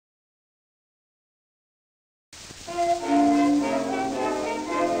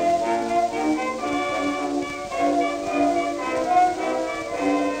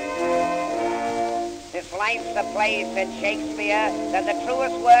way, said Shakespeare, that the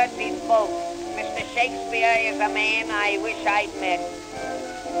truest words he spoke. Mr. Shakespeare is a man I wish I'd met.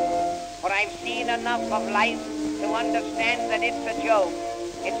 For I've seen enough of life to understand that it's a joke.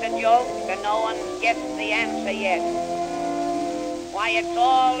 It's a joke and no one's guessed the answer yet. Why, it's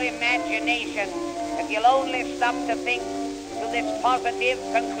all imagination. If you'll only stop to think, to this positive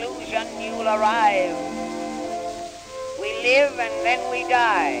conclusion you'll arrive. We live and then we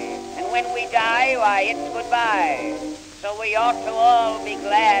die. And when we die, why, it's goodbye. So we ought to all be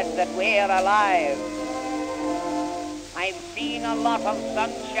glad that we're alive. I've seen a lot of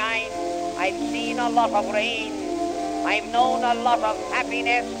sunshine. I've seen a lot of rain. I've known a lot of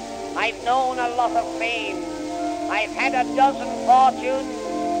happiness. I've known a lot of pain. I've had a dozen fortunes,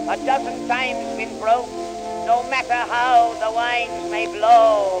 a dozen times been broke. No matter how the winds may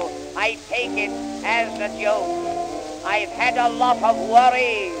blow, I take it as a joke. I've had a lot of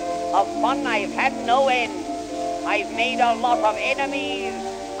worry, of fun I've had no end. I've made a lot of enemies,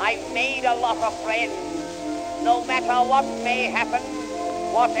 I've made a lot of friends. No matter what may happen,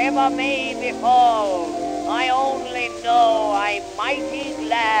 whatever may befall, I only know I'm mighty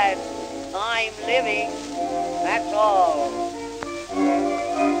glad I'm living, that's all.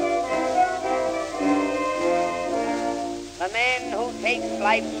 The man who takes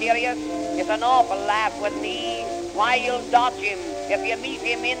life serious is an awful laugh with me. Why, you'll dodge him if you meet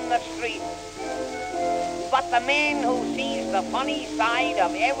him in the street. But the man who sees the funny side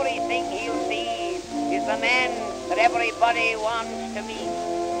of everything he'll see is the man that everybody wants to meet.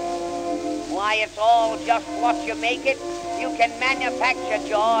 Why, it's all just what you make it. You can manufacture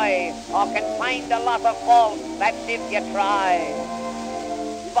joy or can find a lot of fault, that's if you try.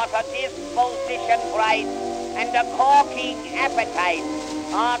 But a disposition bright and a corking appetite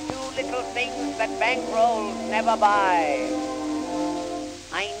are two little things that bankrolls never buy.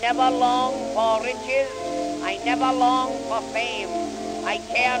 I never long for riches, I never long for fame. I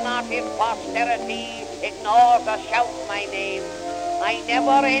care not if posterity ignores or shouts my name. I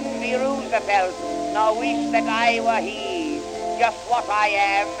never envy Roosevelt, nor wish that I were he. Just what I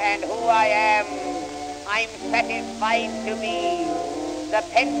am and who I am, I'm satisfied to be. The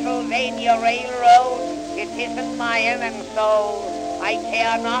Pennsylvania Railroad, it isn't mine, and so I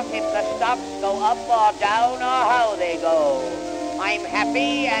care not if the stocks go up or down or how they go. I'm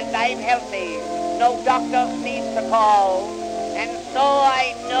happy and I'm healthy, no doctors need to call, and so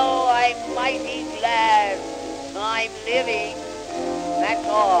I know I'm mighty glad I'm living, that's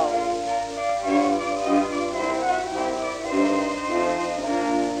all.